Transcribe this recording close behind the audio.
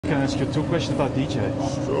can ask you two questions about DJ.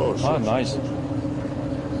 Sure. Ah, nice.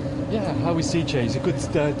 Yeah, how is DJ? Is he a good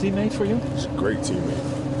teammate for you? He's a great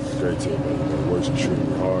teammate. Great teammate. You know, works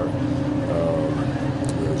extremely hard.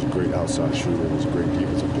 You know, he's a great outside shooter. He's a great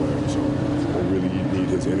defensive player. So we really need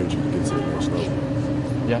his energy to get to the next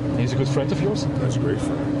level. Yeah, he's a good friend of yours? That's a great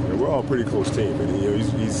friend. You know, we're all a pretty close team. And, you know,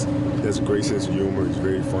 he has a great sense of humor. He's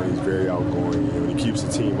very funny. He's very outgoing. You know, and he keeps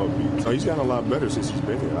the team upbeat. So he's gotten a lot better since he's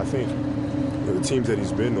been here. I think the teams that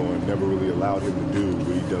he's been on never really allowed him to do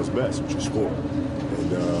what he does best, which is score.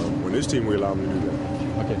 And when this team, we allow him to do that.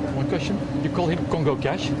 Okay, one question. You call him Congo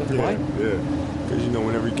Cash, that's why? Yeah, because, you know,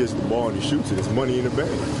 whenever he gets the ball and he shoots it, it's money in the bank.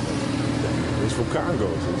 He's from Congo,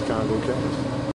 so it's Congo Cash.